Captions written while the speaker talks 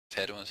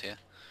Pedro was here.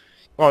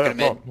 Oh,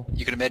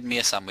 You could have made me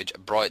a sandwich,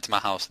 brought it to my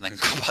house, and then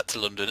come back to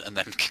London, and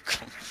then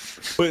come.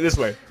 Put it this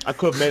way, I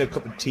could have made a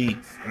cup of tea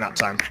in that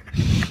time.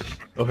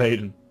 Of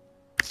Hayden.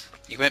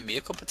 You made me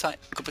a cup of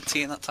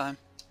tea in that time.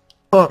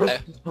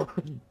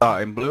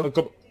 Start in blue. A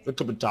cup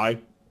of tea.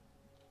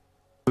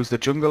 Who's the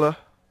jungler?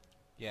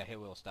 Yeah, he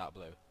will start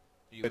blue.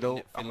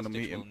 Fiddle, I'm gonna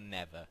meet him. Will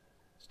never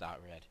start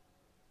red.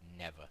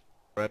 Never.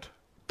 Red.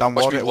 Dan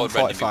Watch Ward me at ward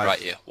red and be 145. right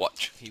here.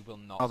 Watch. He will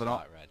not No, they're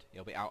start not. red.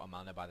 He'll be out of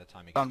mana by the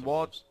time he gets Dan to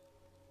Ward. wolves.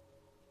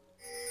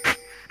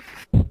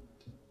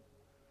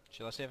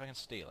 Shall I see if I can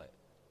steal it?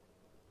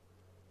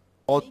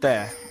 Ward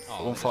there. Oh,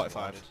 At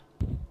 145. That's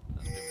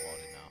been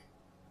warded now.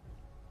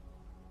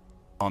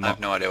 Oh I no. have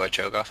no idea where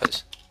Cho'Gath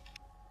is.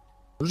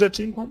 Who's that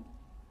team from?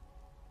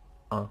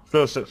 Oh,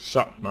 first it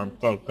sucks, man.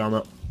 God damn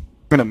it.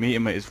 I'm gonna meet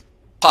him at his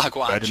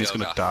Wagwan bed and he's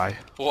gonna Cho'Gath. die.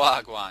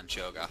 Wagwan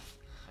Cho'Gath.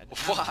 You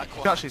Wagwan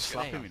can actually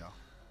slap him, you know.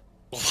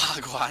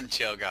 Wagwan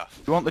Cho'Gath.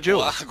 You want the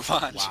duel?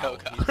 Wagwan Wow,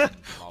 Cho'Gath. he's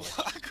been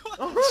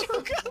demolished.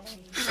 Wagwan Cho'Gath.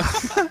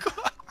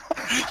 Wagwan.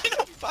 You're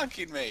not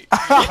fucking me.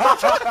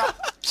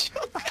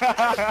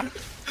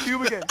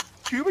 Cube again.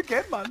 Cube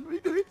again, man. What are you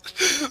doing?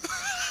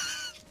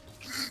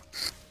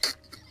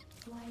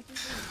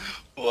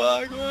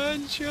 Wagwan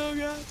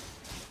Cho'Gath.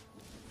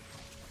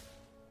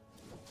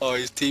 Oh,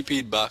 he's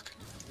TP'd back.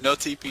 No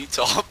TP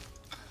top.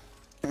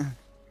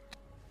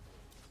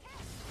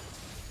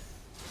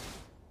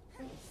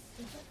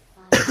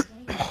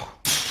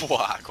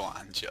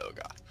 Wagwan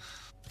Cho'Gath.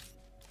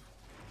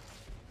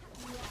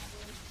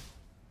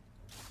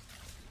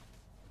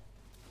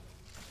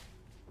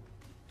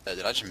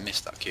 Did I just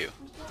miss that Q?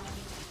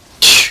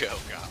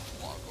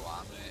 Cho'Gath,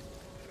 Wagwan, mate.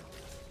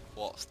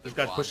 What's the This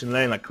guy's plan? pushing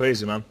lane like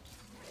crazy, man.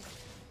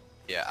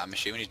 Yeah, I'm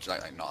assuming he's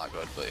like not that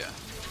good, but yeah.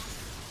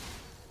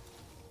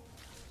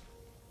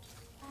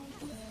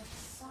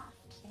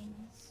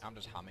 I'm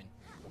just hamming.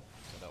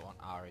 I don't want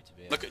Ari to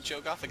be. Look at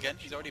Cho'Gath again.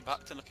 He's already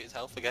backed and look at his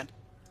health again.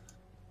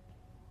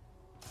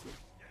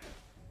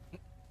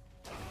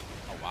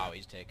 Oh wow,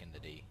 he's taking the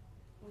D.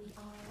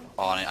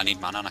 Oh, I need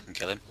mana and I can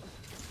kill him.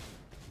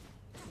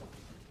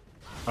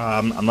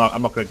 I'm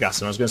not gonna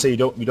gas him. I was gonna say you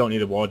don't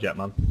need a ward yet,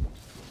 man.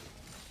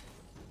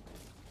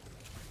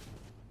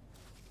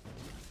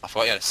 I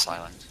thought you had a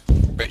silent.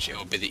 Rich, it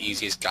would be the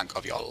easiest gank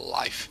of your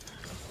life.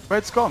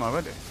 Red's gone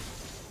already.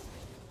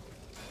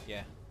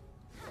 Yeah.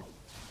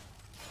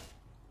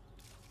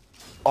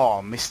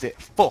 Oh, missed it.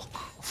 Fuck.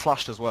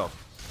 Flashed as well.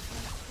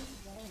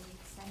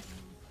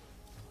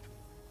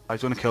 Oh,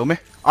 he's gonna kill me.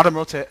 Adam,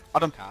 rotate.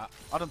 Adam. Can't.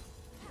 Adam.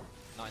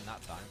 Not in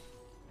that time.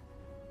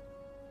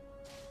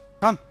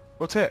 Can.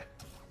 Rotate.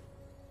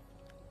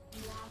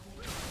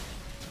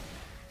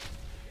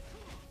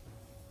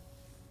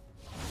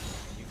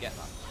 You get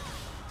that.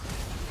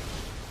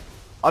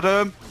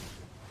 Adam.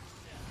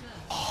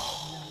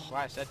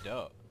 Why I said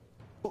don't.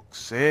 Fuck's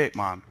sake,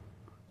 man.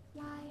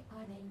 Why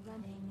are they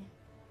running?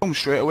 Come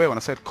straight away when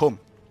I said come.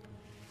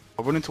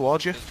 I'm running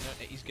towards you.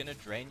 He's gonna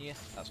drain you.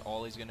 That's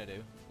all he's gonna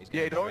do. He's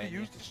Yeah, gonna drain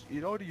you.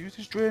 he'd already used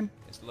his drain.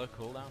 It's low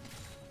cooldown.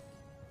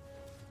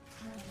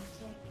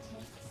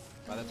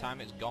 By the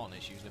time it's gone,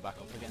 it's usually back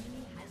up again.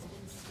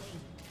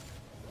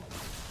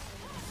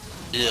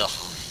 Ugh.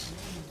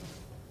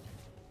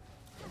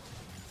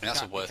 I mean,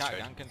 that's a You worse can't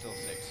trade. gank until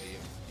 6, so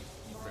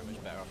you're pretty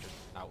much better off just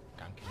out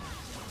ganking.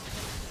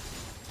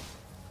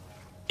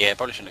 Yeah,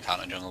 probably shouldn't have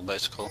counted jungle, but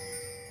it's cool.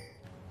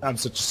 I'm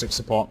such a sick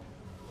support.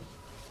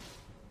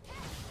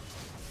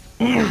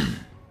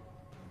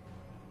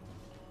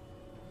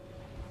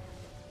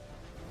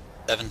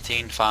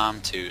 17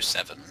 farm to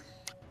 7.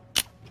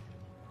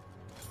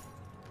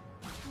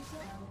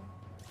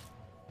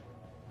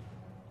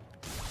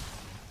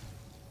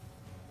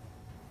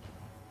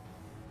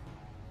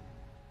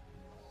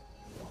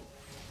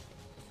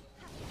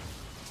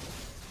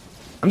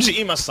 I'm just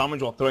eating my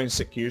sandwich while throwing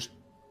sick Qs.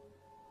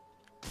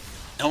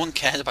 No one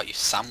cares about your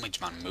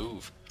sandwich, man.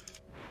 Move.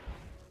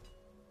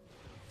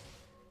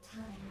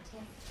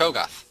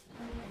 Cho'Gath,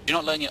 have you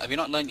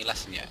not learned your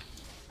lesson yet?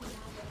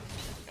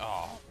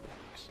 Oh.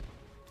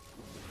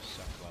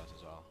 So close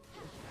as well.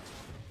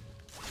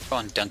 Go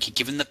on, Donkey,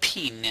 give him the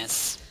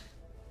penis.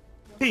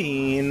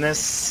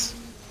 Penis.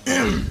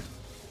 Just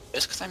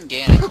because I'm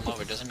gay and I come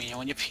over doesn't mean I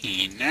want your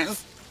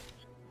penis.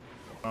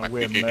 Oh,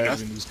 we're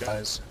murdering these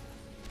guys.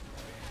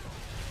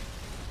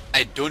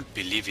 I don't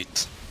believe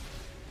it.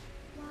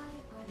 Why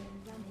are they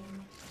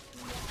running?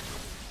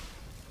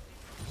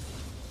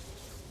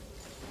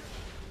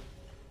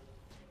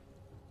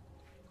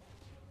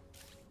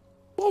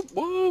 Whoop,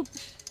 whoop.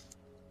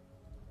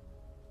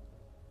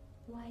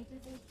 Why do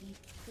they keep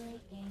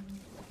breaking?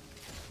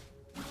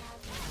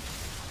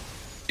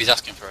 He's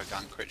asking for a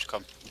gank, Rich,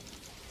 come.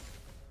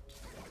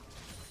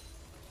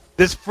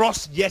 There's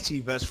Frost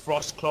Yeti versus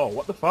Frost Claw.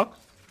 What the fuck?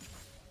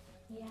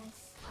 Yes.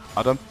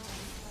 Adam.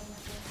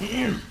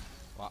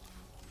 What?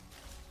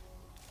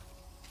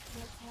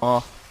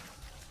 Oh.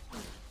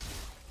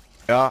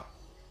 Yeah.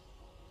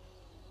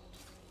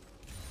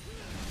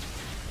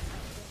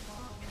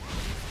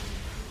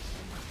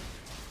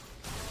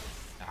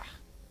 Ah.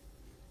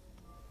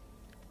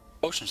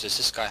 Potions does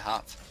this guy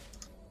have?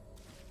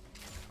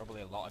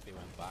 Probably a lot if he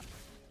went back.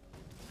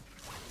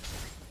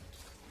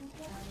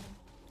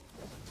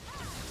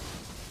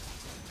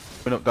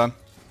 Coming up, Dan.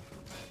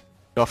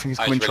 I think he's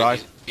Oh, coming try.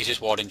 He's just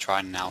warding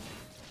trying now.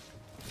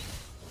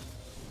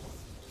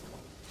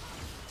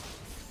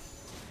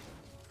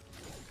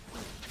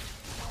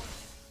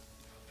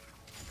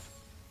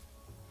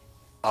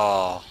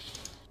 Oh.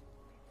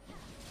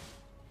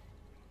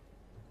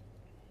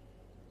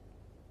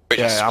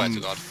 Yeah, I swear I'm to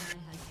God.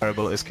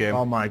 terrible at this game.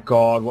 Oh my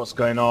god, what's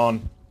going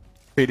on?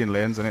 Feeding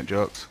lanes, and it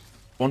jokes.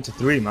 1 to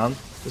 3, man.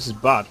 This is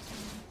bad.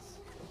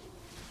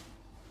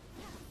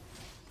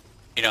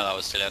 You know that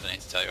was silly, I don't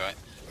need to tell you, right?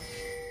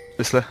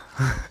 Obviously. I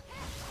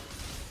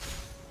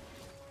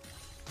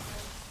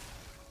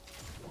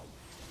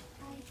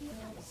feel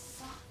like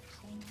soft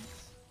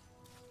things.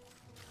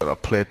 But I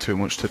played too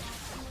much to...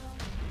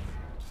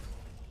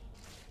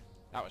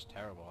 That was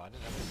terrible. I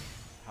didn't even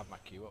have my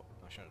Q up.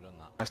 I should have done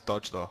that. Nice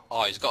dodge though.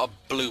 Oh, he's got a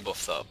blue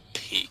buff though.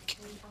 Peak.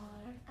 We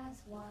are as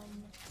one.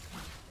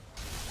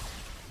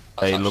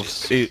 He That's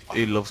loves actually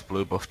he loves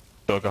blue buff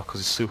Jogger because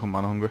he's super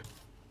man hungry.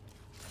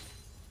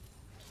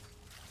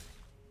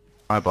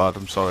 My bad,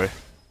 I'm sorry.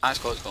 It's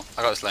cool, it's cool.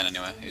 I got this lane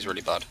anyway. He's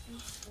really bad.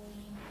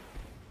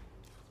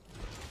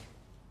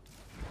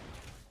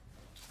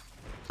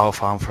 I'll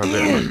farm for a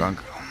bit of rank.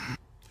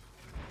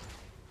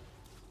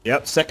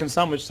 Yep, second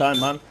sandwich time,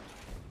 man.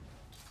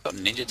 Got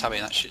ninja tabby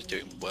and that shit's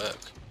doing work.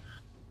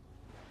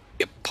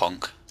 You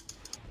punk.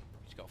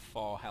 He's got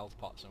 4 health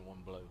pots and 1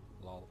 blue.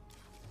 Lol.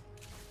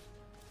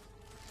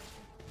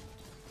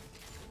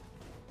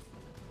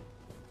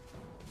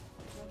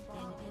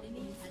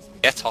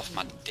 Get off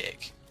my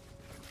dick.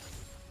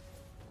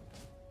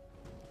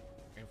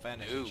 In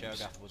fairness, Oops. if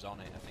Cho'Gath was on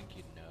it, I think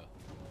you'd know.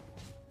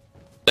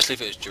 Especially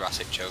if it was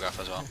Jurassic Cho'Gath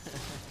as well.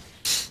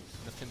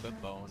 Nothing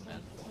but bone,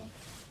 man.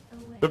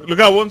 Look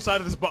how one side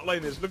of this bot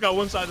lane is. Look how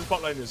one side of this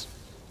bot lane is.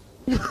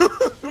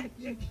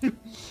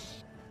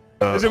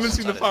 Has anyone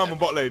seen the farm on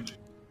bot lane?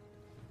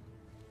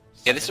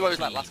 Yeah, this is what it was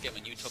like last game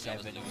when you told me I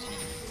was losing.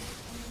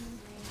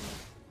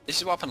 This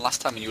is what happened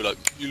last time when you were like,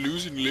 you're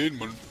losing lane,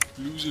 man.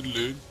 Losing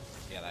lane.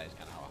 Yeah, that is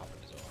kind of how it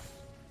happened as well.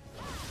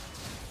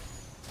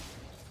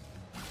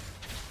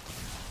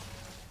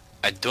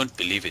 I don't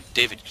believe it.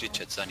 David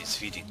Richardson is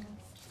feeding.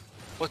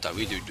 What are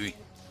we doing?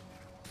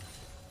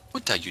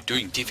 What are you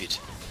doing, David?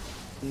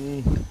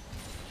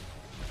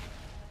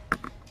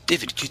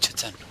 David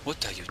Richardson,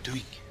 what are you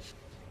doing?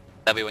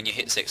 That'll be when you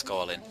hit 6, go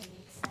all in.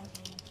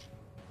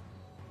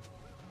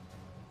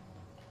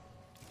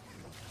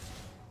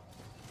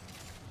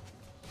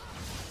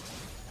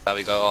 That'll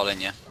be go all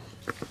in, yeah.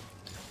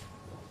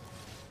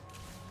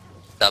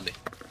 That'll be.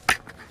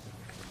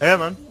 Yeah,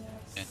 man.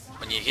 Yeah.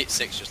 When you hit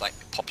 6, just like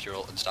pop your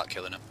ult and start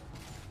killing them.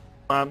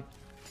 Man.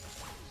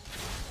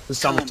 The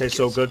sandwich tastes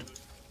so good.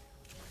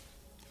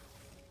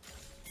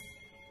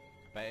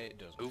 But it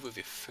does. Move with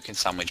your freaking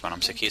sandwich, man.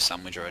 I'm sick of your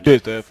sandwich already.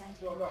 Cheers, Dave.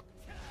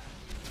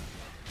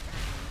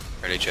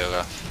 Really,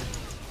 Joga.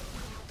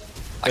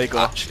 There you Like, go.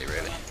 actually,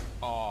 really.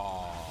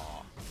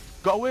 Oh.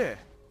 Got away?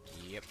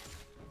 Yep.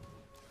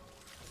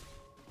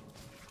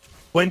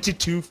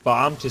 22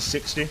 farm to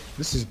 60.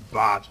 This is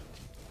bad.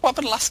 What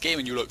happened last game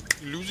when you were like,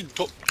 you're losing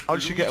top? How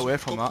did you get away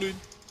from that?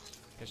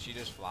 Because she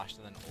just flashed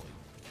and then ulted.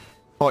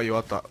 Thought you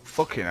had that.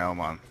 Fucking hell,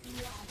 man.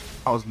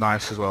 That was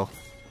nice as well.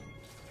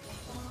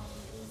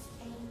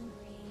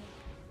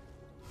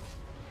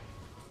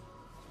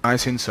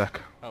 Nice insec.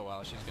 Oh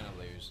well, she's gonna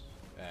lose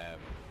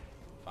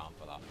farm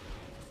for that.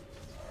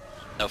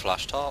 No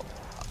flash top.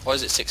 What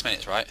is it, 6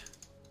 minutes, right?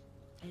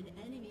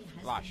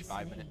 Flash,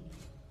 5 minutes.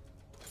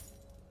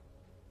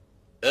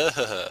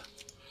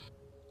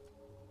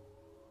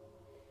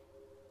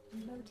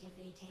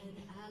 Motivating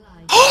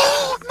ally.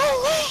 Oh, no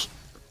way!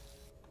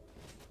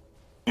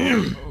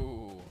 Ooh.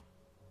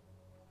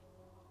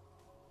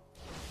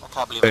 I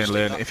can't believe I Stay in just did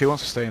lane. that. If he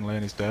wants to stay in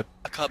lane, he's dead.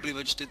 I can't believe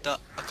I just did that.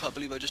 I can't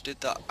believe I just did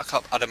that. I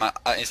can't. I don't know.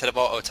 Instead of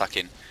auto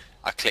attacking,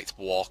 I clicked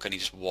walk and he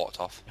just walked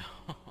off.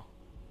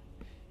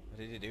 What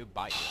did he do?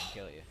 Bite you and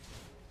kill you?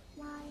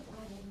 Why are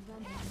they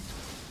running?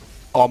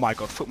 Oh my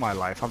god, fuck my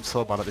life. I'm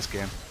so bad at this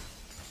game.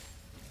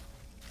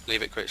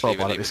 Leave it, Chris. So Leave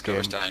bad it. at Leave this it. Don't game.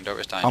 risk dying. Don't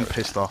risk dying. I'm don't risk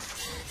pissed dying.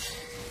 off.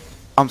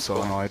 I'm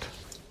so annoyed.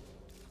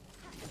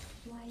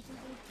 Why do they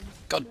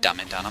eat? God damn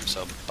it, Dan. I'm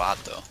so bad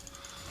though.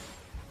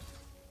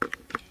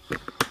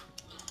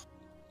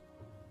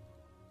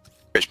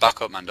 Critch,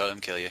 back up, man. Don't let him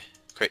kill you.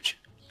 Critch.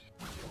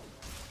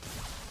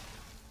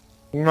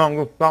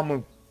 No,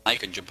 farm. Now you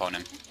can jump on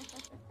him.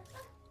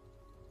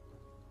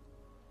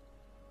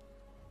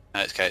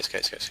 No, it's okay. It's okay.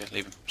 It's okay. It's okay.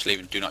 Leave him. Just leave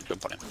him. Do not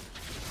jump on him.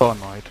 So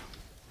annoyed.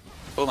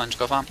 Cool, man. Just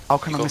go farm. How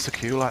can You I go. miss a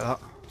Q like that?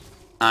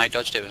 Nah, he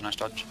dodged it. It was a nice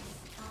dodge.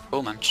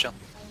 Cool, man. Just chill.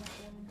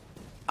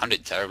 I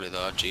did terribly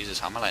though. Jesus,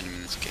 how am I letting him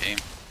in this game?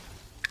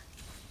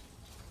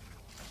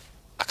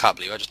 I can't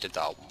believe I just did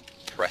that.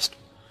 Pressed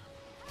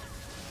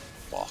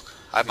walk.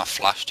 I had my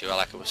flash too. I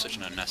like it was such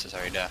an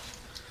unnecessary death.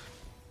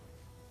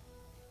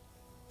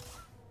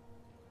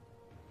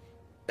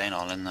 Staying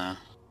all in there.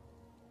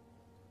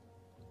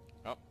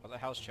 Oh, I What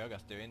the hell's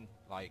Cho'Gath doing?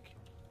 Like,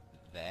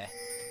 there?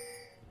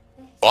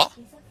 What? Is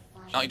a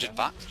final No, you just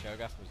backed.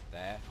 Cho'Gath was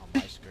there on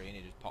my screen,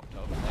 he just popped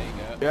up. There you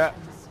go. Yeah.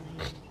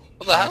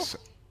 What the hell? Nice.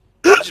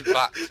 You just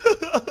backed.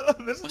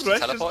 This Must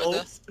Thresh have is teleported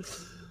ult. there.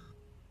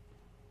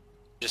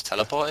 Just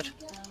teleported.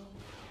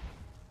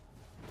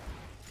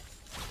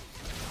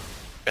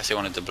 Guess he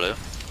wanted the blue. A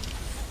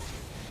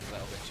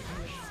little bit too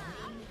much.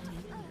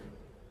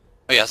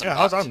 Oh, he hasn't Yeah,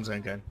 how's backed. Adam's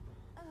end game?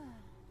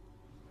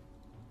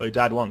 Oh, he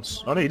died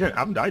once. Oh no, he didn't. I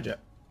haven't died yet.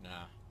 Nah.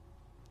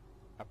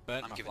 I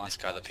burnt I'm my giving flash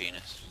this guy the twice,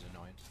 penis. which is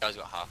annoying. This guy's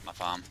got half my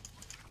farm.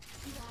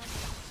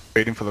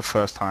 Beating for the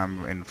first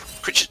time in...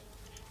 Pritchard,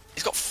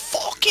 he's got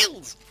 4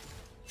 kills!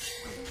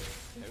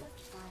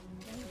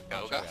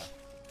 Go, go. Cho'Gath.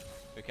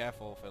 Be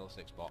careful,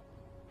 Fiddlesticks bot.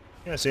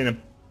 Yeah, I seen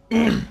him. You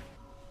want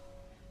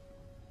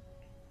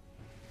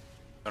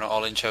to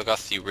all in,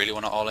 Cho'Gath? Do you really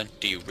want to all in?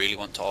 Do you really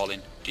want to all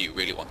in? Do you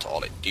really want to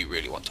all in? Do you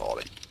really want to all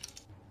in?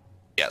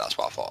 Yeah, that's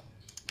what I thought.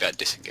 Better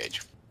disengage.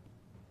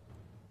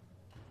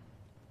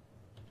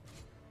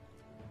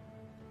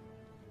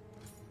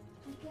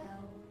 go.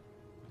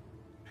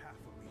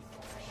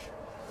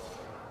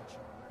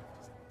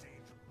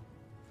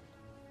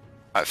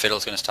 Right,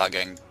 Fiddle's going to start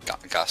getting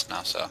gassed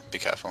now, so be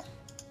careful.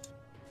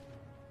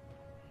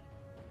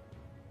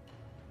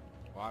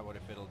 Why? What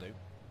did Fiddle do?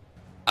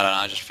 I don't know,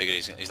 I just figured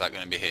he's like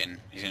going to be hitting.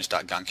 He's going to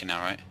start ganking now,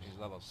 right? He's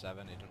level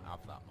 7, he doesn't have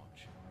that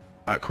much.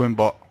 Right, come in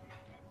bot.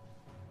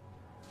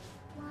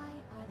 Why are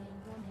they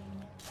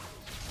running?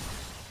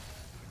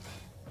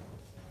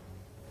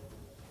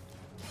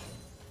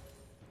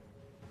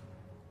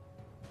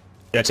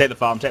 Yeah, take the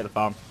farm, take the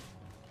farm.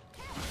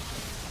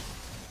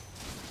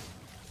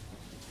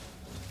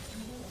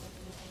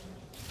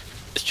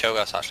 This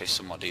Cho'Gath's actually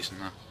somewhat decent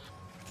now.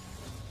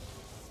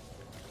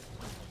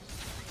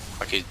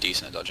 Like he's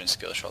decent at dodging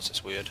skill shots,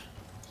 it's weird.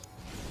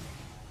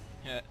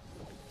 Yeah.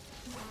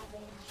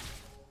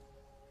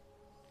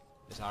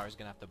 This Ari's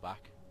gonna have to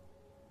back.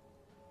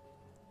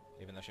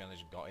 Even though she only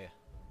just got here.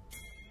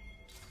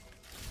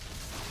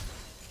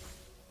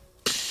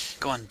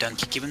 Go on,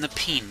 Donkey, give him the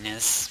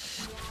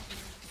penis.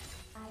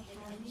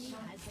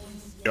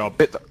 Yo,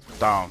 Bit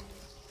down.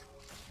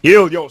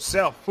 heal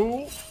yourself,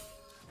 fool.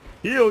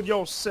 Heal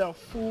yourself,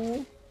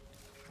 fool.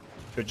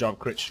 Good job,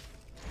 Critch.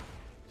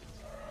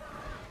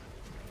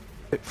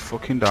 Bit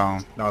fucking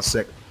down. That was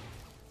sick.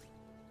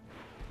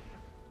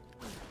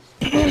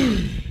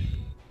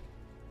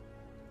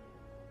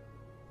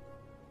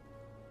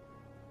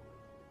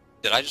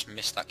 Did I just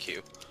miss that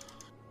cue?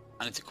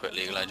 I need to quit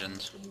League of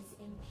Legends. Is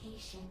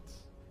impatient.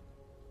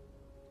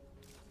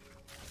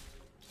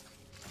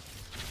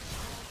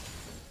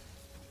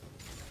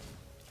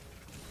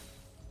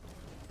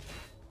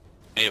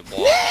 I need a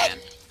wall again.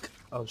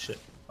 Oh shit.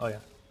 Oh yeah.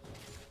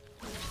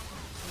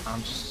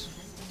 I'm just...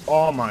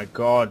 Oh my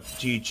god.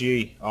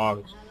 GG.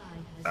 Oh.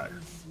 That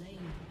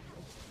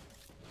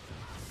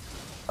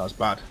was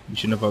bad. You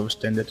shouldn't have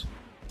overextended.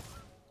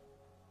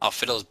 Oh,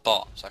 Fiddle's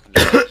bot, so I can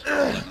just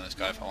with this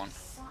guy if I want.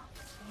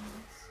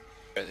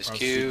 Get this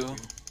Q.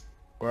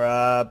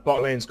 We're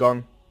bot lane's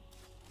gone.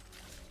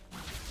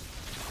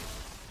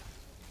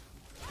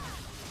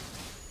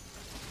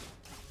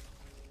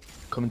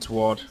 Coming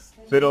toward.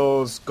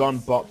 Fiddle's gone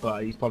bot,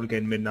 but he's probably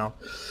getting mid now.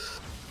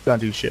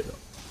 Can't do shit though.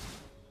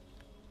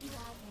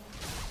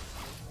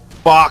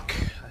 Fuck!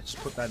 I just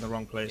put that in the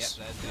wrong Yep, place.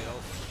 there's the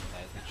ult.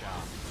 There's the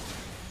charm.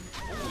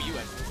 Oh, you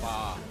went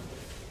far.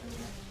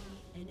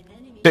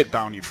 Bit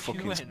down, you You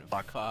fucking went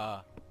slag.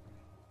 far.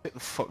 Bit the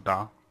fuck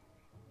down.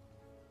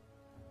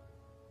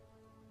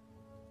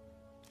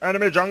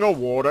 Enemy jungle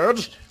watered.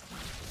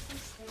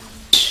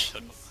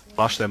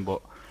 Flash them,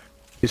 but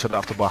he said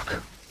after back. You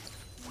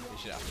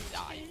should have to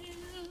die.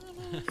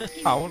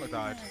 I wouldn't have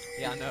died.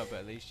 Yeah, I know, but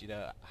at least you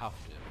don't have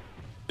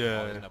to. Or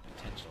Yeah. there's no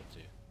potential to.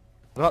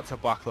 That's a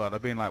back lad.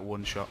 I've been like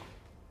one shot.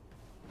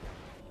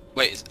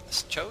 Wait, is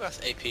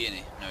Cho'Gath AP in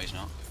he? No, he's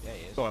not. Yeah,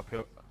 he is. Go up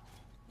here.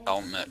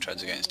 Almert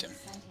treads against him.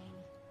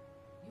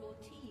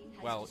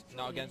 Well,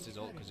 not against his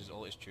ult, because his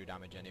ult is true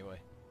damage anyway.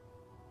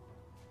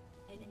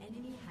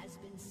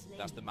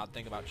 That's the mad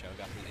thing about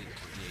Cho'Gath, you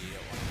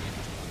don't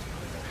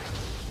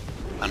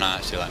want I know,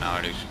 I see that now,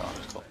 I do. Oh,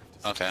 that's cool.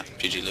 Okay,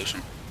 GG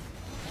Lucian.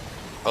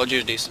 Told you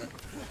was decent. to.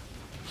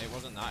 It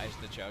wasn't that, it's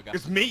the Cho'Gath.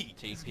 It's me.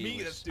 TP It's me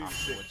was that's doing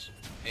shit. afterwards.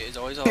 It is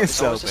always, It's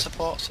it's always a Selby.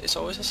 support. It's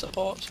always a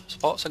support.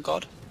 Support's a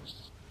god.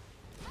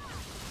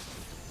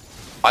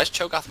 Why is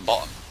Cho'Gath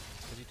bottom?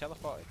 Because he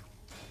teleported.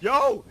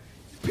 Yo!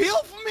 Peel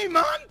for me,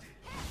 man!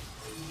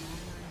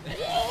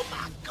 Oh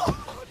my god!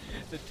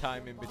 The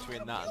timing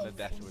between that and the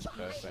death was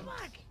perfect.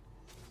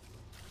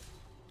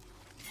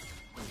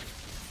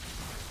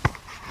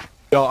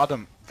 Yo,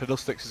 Adam,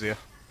 Fiddlesticks is here.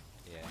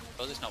 Yeah.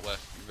 Because it's not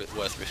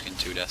worth risking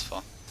 2 deaths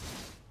for.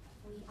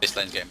 This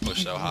lane's getting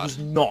pushed so He hard. was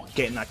not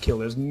getting that kill.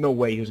 There's no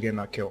way he was getting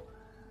that kill.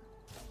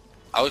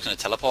 I was going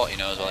to teleport, you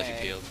know, as well if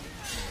he peeled.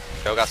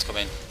 Cho'Gath's come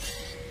in.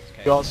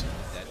 Okay, Yours. he's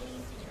dead.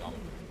 He's gone.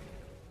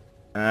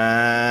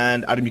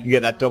 And Adam, you can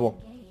get that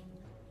double.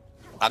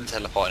 I'm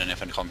teleporting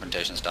if a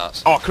confrontation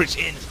starts. Oh, Chris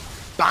in!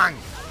 Bang!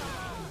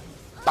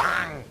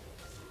 Bang!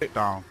 Bit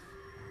down.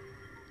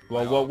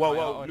 Whoa, My whoa, auto- whoa, my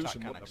whoa, auto attack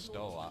Lucian, what kinda the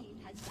stole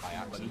that by fuck?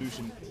 accident.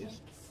 Lucian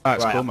is...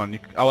 That's Right. cool, man.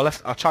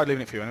 I tried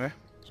leaving it for you anyway.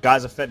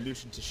 Guys, I fed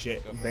Lucian to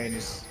shit. Bane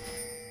is...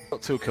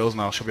 Got 2 kills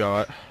now, should be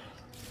alright.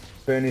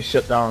 Bane is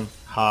shut down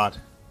hard.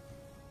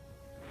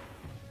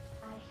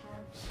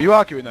 Are you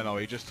arguing then, or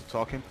are you just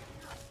talking?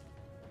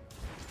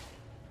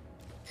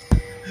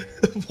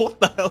 What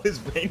the hell is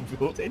Bane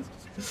building?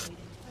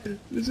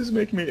 This is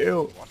making me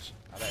ill. What?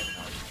 I don't even know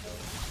what to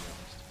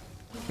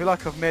do, I feel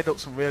like I've made up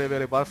some really,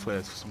 really bad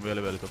players for some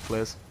really, really good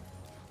players.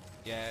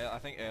 Yeah, I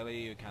think earlier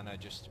you kind of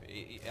just...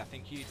 I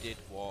think you did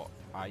what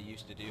I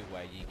used to do,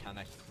 where you kind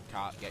of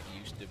can't get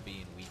used to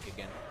being weak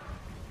again.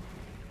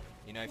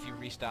 You know, if you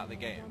restart the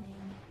game,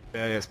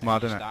 Yeah, it's and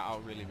mad, you isn't start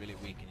out really, really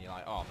weak, and you're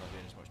like, oh, I'm not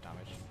doing as much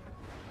damage.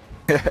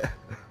 it?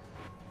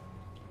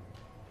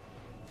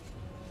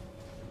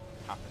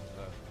 Happens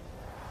though.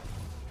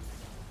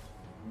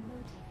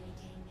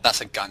 That's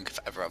a gank if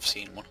ever I've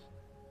seen one.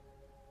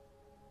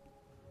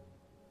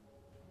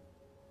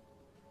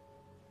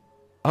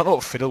 I don't know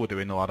what Fiddle were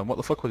doing though, Adam. What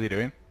the fuck was he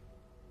doing?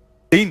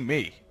 Seen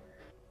me?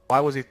 Why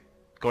was he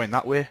going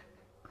that way?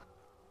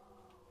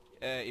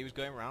 He was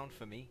going round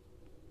for me.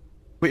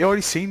 But he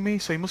already seen me,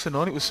 so he must have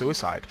known it was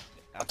suicide.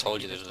 I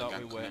told you there there was a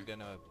thought we gang weren't coming.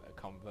 gonna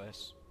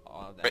converse.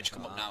 Or Rich, anything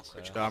come like up now, that,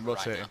 Rich, so- come Yeah, I'm Right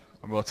rotating. now.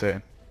 I'm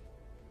rotating.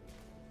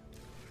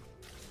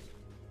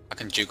 I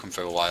can juke him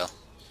for a while.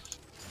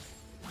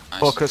 Nice.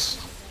 Focus.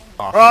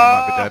 Oh, I think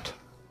I might be dead.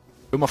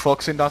 Who am I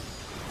focusing, Dad?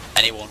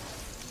 Anyone.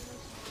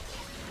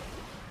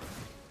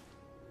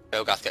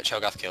 Cho'Gath, get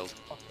Cho'Gath killed.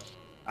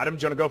 Adam,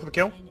 do you want to go for the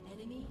kill?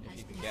 If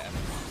you can get him.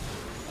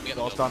 Let me get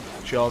the Yours, kill. Dan.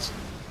 Yours.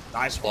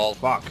 Nice Wall.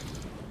 Fuck.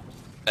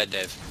 Dead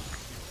Dave.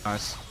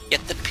 Nice.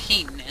 Get the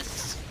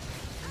penis.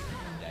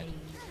 Dead.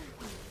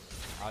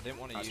 I didn't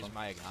want to use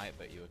my ignite,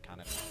 but you were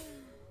kind of...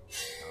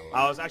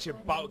 I was actually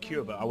about to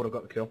cure, but I would have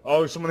got the kill. Oh,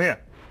 there's someone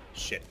here.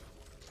 Shit.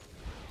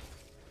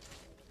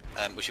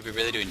 We should be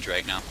really doing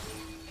Drake now.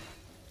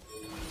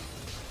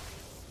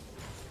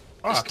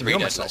 Oh, I There's can 3 heal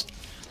dead. myself.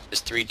 There's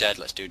 3 dead.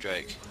 Let's do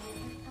Drake.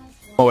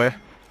 No way.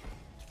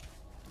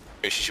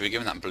 Should we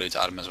give him that blue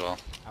to Adam as well?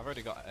 I've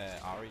already got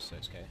Ari, so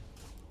it's okay.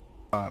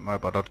 Alright, my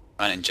bad, Dad.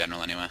 And in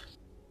general, anyway.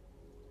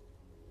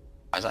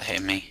 Why is that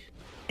hitting me?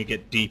 You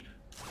get deep.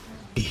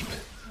 Deep.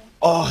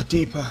 Oh,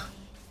 deeper.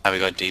 How we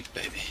go deep,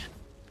 baby.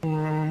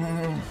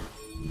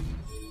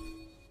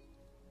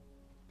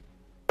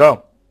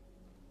 Go.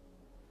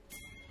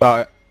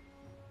 Alright.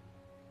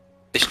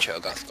 This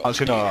Cho'Gath got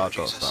Actually, no, deep, I'll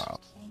Jesus. just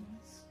start.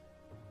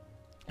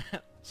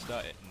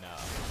 Start it? No.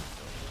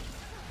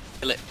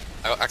 Kill it.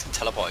 I can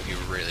teleport if you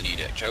really need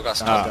it.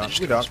 Cho'Gath's We not don't. just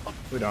We gonna don't. spawn.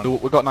 We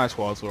don't. We got nice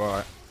wards, we're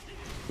alright.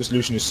 This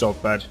Lucian is so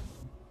bad.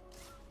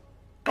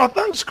 Oh,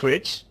 thanks,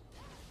 Critch.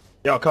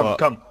 Yo, come, What?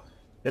 come.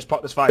 Let's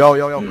pop this fight. Yo,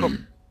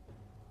 come.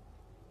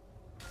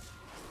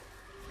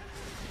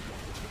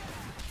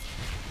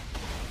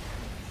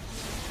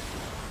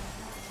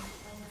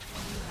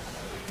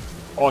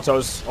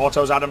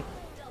 Autos, Adam.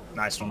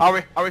 Nice one.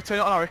 Ari, turn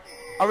it on, Ari.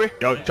 Ari.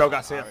 Yo,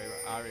 Cho'Gath's here.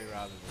 Ari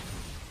rather than...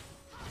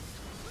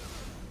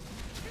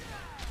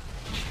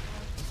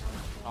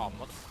 Oh,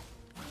 mother...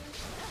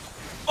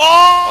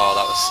 Oh,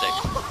 that was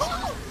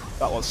sick.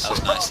 That was That was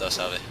sick. nice though,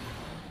 Salvi.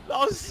 That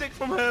was sick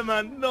from her,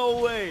 man. No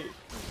way.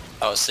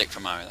 That was sick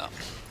from Ari, that.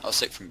 That was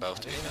sick from both,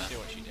 I to be didn't even see fair.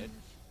 what she did.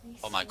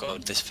 Oh my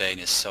god, this Vayne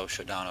is so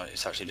shut down,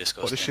 it's actually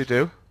disgusting. What did she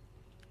do?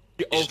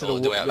 She Just altered all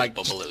the way out of like,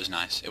 the bubble, it was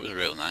nice. It was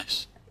real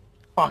nice.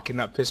 fucking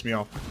that pissed me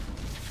off.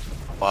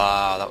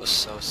 Wow, that was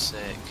so sick.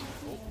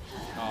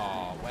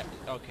 Oh,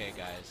 okay,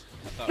 guys.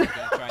 I thought we were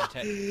gonna try and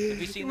take... Have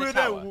you seen the We're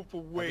there tower?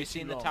 for Have way you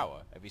seen too the long.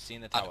 tower? Have you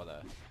seen the tower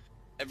there?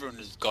 Everyone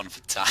has gone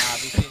for time.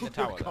 Have you seen the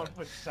tower God,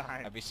 there? for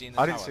time. Have you seen the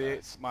I tower didn't see there? it,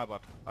 it's my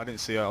bad. I didn't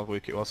see how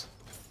weak it was.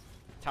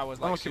 Tower's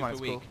Oh, like okay, super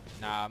mine's weak. cool.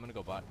 Nah, I'm gonna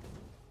go back.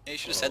 You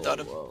should have said that,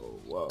 Adam.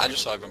 Whoa. I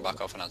just saw everyone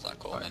back off and I was like,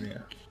 cool, Fine, man.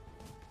 yeah.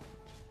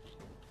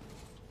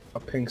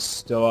 My ping's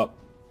still up.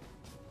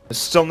 There's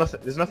still nothing.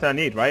 There's nothing I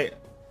need, right?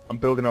 I'm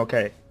building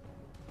okay.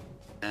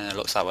 It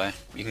looks that way.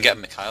 You can get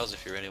Mikhail's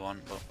if you really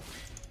want, but...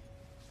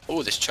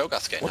 Oh, this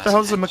Cho'Gath's getting What nice the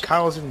hell does the and edged.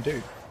 Mikhails even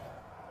do?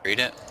 Read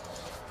it.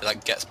 It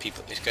like gets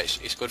people...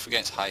 It's good for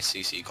against high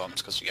CC comms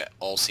because you get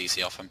all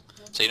CC off him.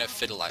 So you know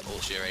Fiddle like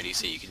ults your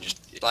ADC, you can just...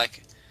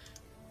 Like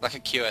a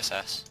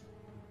QSS,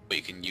 but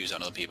you can use it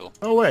on other people.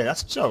 No way,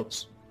 that's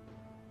jokes.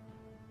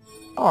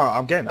 Oh,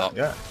 I'm getting that, Oh.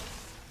 yeah.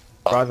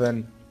 Oh. Rather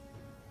than...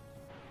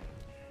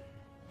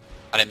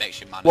 And it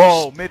makes you manage...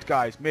 Whoa, mid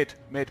guys, mid.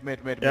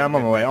 Yeah, I'm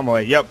on my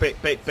way, Yeah, bait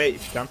if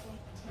you can.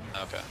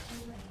 Okay.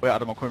 Wait,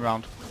 Adam, I'm coming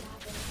round.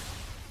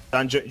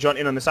 Dan, join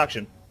in on this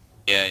action.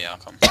 Yeah, I'll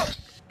come.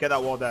 Get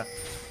that wall there.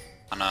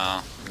 And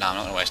nah, I'm not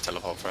gonna waste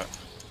teleport for it.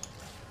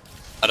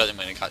 I don't think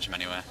we're gonna catch him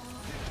anyway.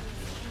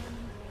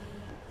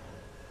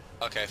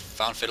 Okay,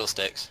 found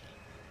Fiddlesticks.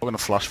 We're gonna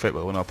flash fit,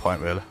 but we're no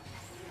point really.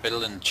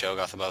 Fiddle and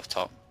Cho'Gath are both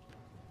top.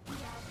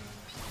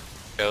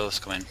 Fiddle's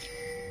come in.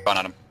 Go on,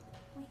 Adam.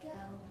 We go.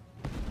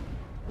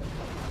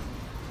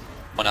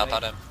 One up,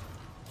 Adam.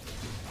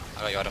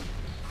 I got you, Adam.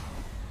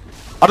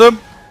 Adam!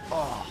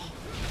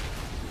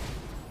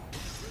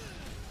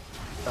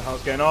 What the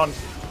hell's going on?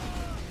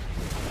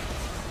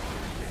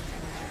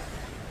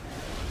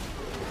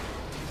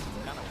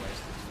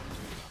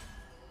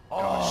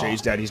 shit,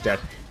 he's dead, he's dead.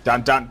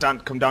 Dan,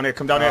 come down here,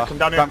 come down here, come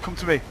down here. Dan, come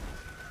to me.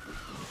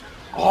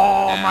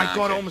 Oh Yeah, my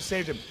god, okay. I almost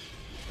saved him.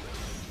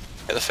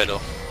 Get the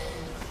fiddle.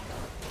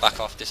 Back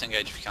off,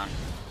 disengage if you can.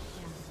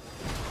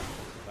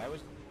 Where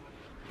was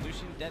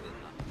Lucian dead in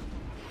that?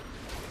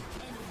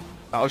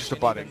 That was just a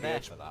Wasn't bad even there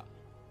engage. for that.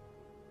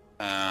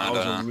 I That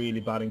was don't a know. really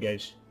bad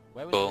engage.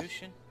 Where was Cool.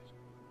 Lucian?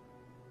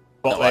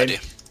 Bot No lane, idea.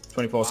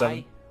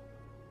 24/7.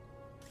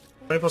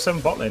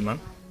 24/7 bot lane, man.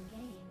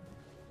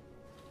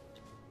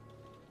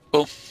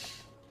 Cool.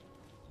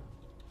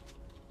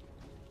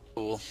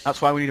 Cool.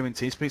 That's why we need him in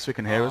T-Speak so he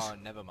can hear us. Oh,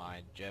 never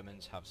mind.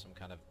 Germans have some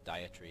kind of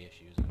dietary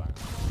issues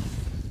apparently.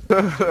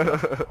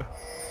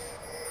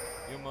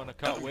 Yo man, I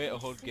can't wait a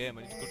whole game.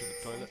 I need to go to the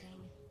toilet.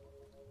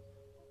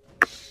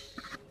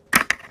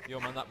 Yo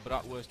man, that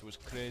bratwurst was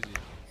crazy.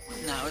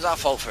 No, it was our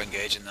fault for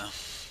engaging though. Like,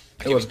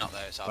 It if was he's not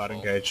there, it's our bad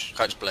fault. engage.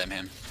 Can't just blame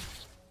him.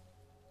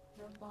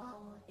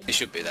 He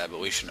should be there, but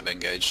we shouldn't have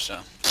engaged, so...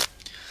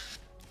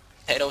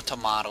 Potato,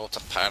 tomato,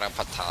 potato,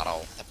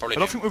 potato. They're probably I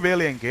don't think we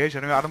really engaged.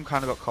 I know Adam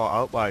kind of got caught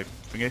out by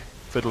thingy,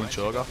 Fiddle and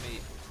Actually Cho'Gath. got me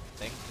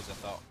think because I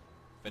thought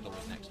Fiddle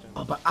was next to him.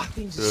 Oh, but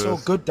Athens is so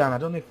good, Dan. I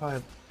don't know if I...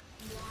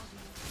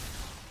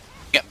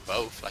 get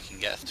both, like you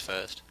can get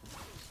first.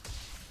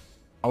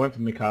 I went for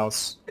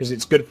Mikhail's, because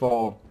it's good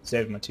for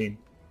saving my team.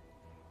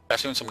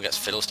 Especially when someone gets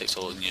fiddlesticks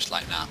all and you're just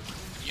like, nah,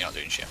 you're not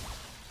doing shit.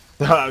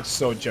 That was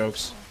so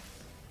jokes.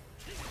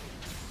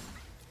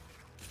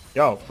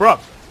 Yo, bruv!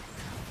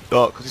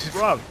 Oh, because this is...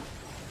 Bruv!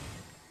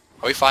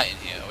 Are we fighting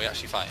here? Are we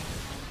actually fighting?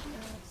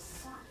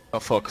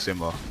 Not focusing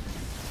more.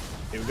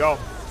 Here we go.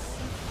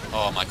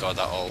 Oh my god,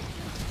 that ult.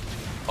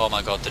 Oh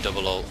my god, the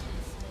double ult.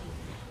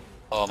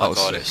 Oh That my was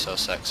god, sick. it's so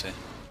sexy.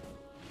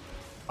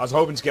 I was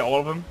hoping to get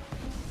all of them.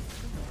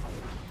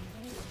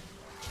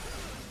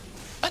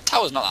 That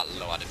tower's not that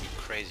low, Adam, you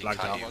crazy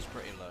Lagged cat out. you. It was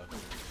pretty low.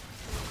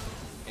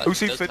 Like, Who's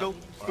seen does Fiddle?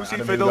 that- Who's seen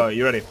Adam, here we go. Fiddle?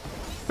 You ready?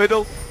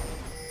 Fiddle!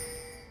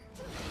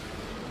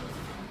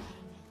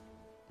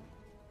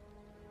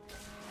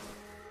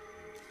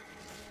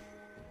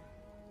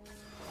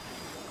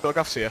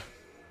 Cho'Gath's here.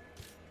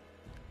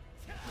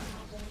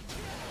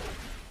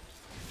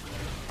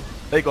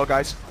 There you go,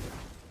 guys.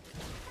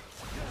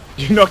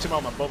 You knocked him out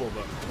of my bubble,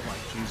 but... Oh my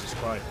Jesus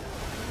Christ.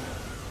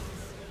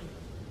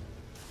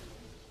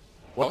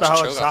 What the What's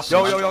hell is Cho'Gath? happening?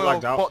 Yo, yo, I yo, yo,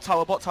 lagged out. bot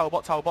tower, bot tower,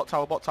 bot tower, bot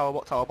tower, bot tower,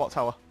 bot tower, bot tower, bot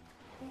tower.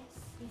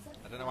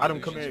 I don't know why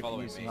Adam, come Lucian's here if you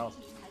following need some me. help.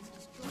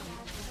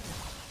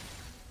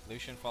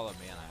 Lucian followed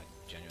me and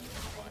I genuinely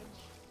don't know why.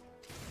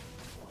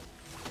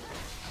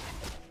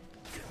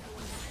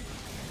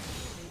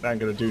 That ain't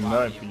gonna do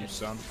nothing for you,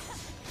 son.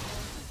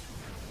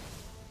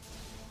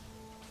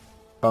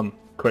 Come,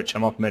 Quitch,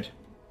 I'm off mid.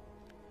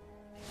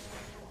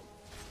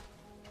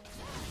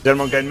 Is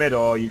everyone getting mid,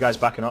 or are you guys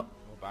backing up?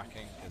 We're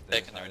backing because They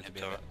they can decided to be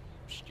a inhibit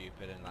bit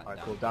stupid and that.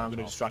 Alright, cool. Dan, I'm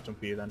gonna distract them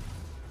for you then.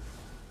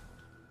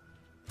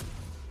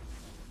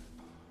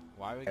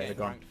 Why are we Okay, getting they're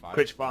gone. ranked 5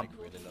 Quick with, farm.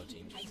 like really low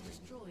teams? Ticks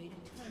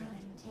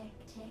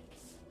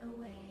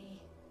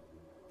away.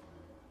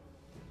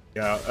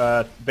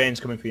 Yeah, Bane's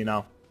coming for you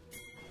now.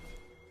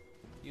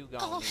 You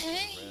got me.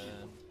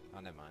 Oh,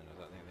 never mind.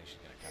 I don't think she's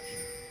gonna catch you.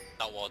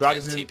 Not ward,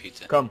 Dragon's in. TP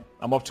to. Come,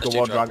 I'm off to Let's go do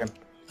ward dragon.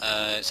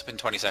 dragon. It's up in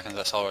 20 seconds,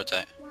 let's all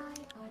rotate. Why are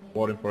they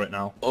Warding for it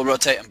now. We'll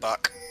rotate him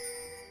back.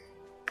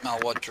 I'll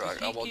ward Does dragon,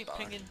 he I'll ward keep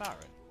Baron. pinging Baron?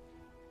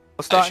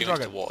 Let's I start in assume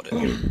it's to Dragon. ward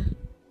it.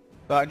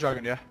 Start in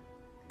Dragon, yeah.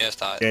 Yeah,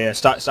 start. Yeah,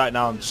 start it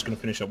now. I'm just gonna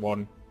finish up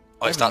warding.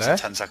 Oh, it Even starts there? in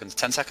 10 seconds.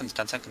 10 seconds,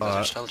 10 seconds, I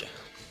Alright. just told you.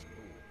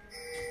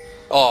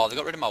 Oh, they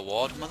got rid of my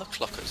ward, mother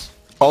cluckers.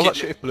 All Keep that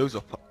shit it- if blue's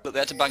up. Look, they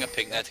had to bang a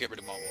ping there to get rid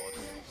of my ward.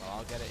 Well,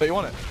 I'll get it. But you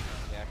want it?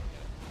 Yeah,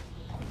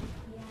 I can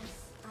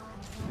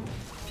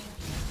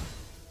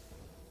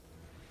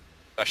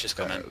Precious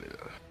coming.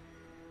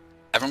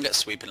 Everyone gets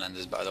sweeping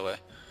lenses, by the way.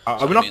 Are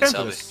we Only not me getting and for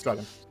Selby. this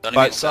dragon? Don't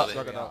Right, even start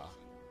Selby. Dragon out.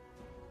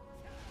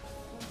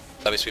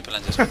 Selby sweeping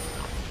lenses.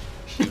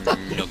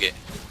 You nugget.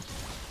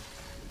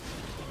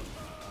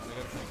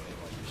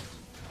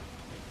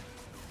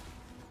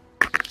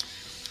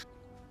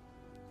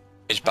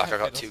 He's back, I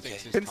got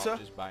 2k. Pincer,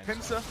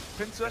 pincer,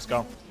 pincer. Let's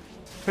go.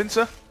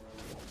 Pincer.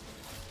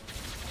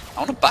 I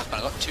want to back, man,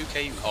 I got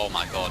 2k. Oh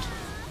my god.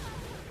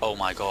 Oh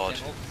my god.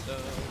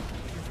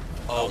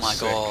 Oh my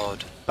sick.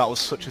 god. That was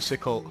such a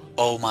sick ult.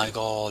 Oh my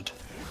god.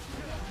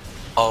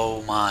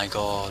 Oh my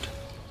god.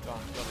 Go on,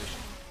 go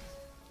Lucian.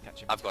 Catch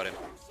him. I've got him.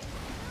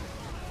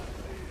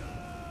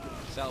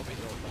 Selby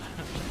over.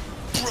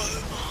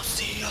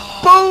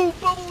 Boom!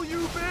 Bubble, you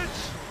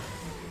bitch!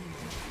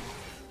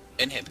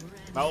 In him.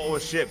 My ult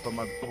was shit, but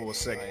my bubble was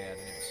sick. Oh yeah, I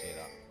didn't even see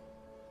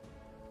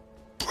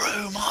that.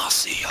 Bro,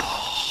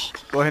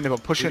 Marcia. Go ahead, I'm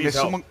pushing Who needs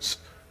this. help?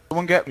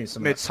 Someone get Need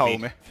some of mid that tower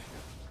speed. me.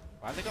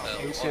 Why have they got Oh,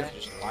 no Lucian. ward?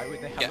 Just why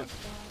would they have Yeah. a...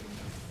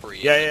 Free.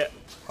 Yeah.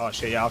 Oh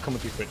shit, yeah, I'll come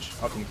with you, Quitch.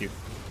 I'll come with you.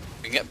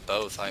 We can get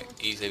both, like,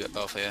 easily get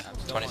both here. I'm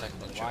still 20 wondering,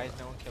 seconds. why is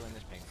no one killing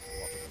this ping?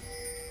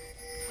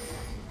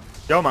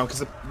 Yo, man,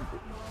 because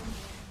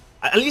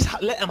at least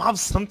let him have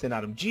something,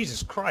 Adam.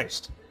 Jesus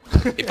Christ.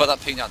 He put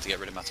that ping down to get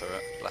rid of my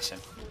turret. Bless him.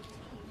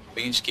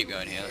 We can just keep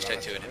going here. Let's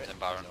take 2 in him, then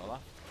Baron.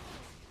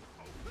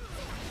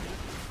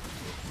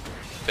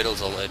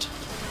 Fiddle's ulted.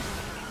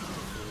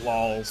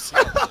 Lols.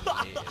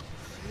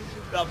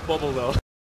 That bubble though.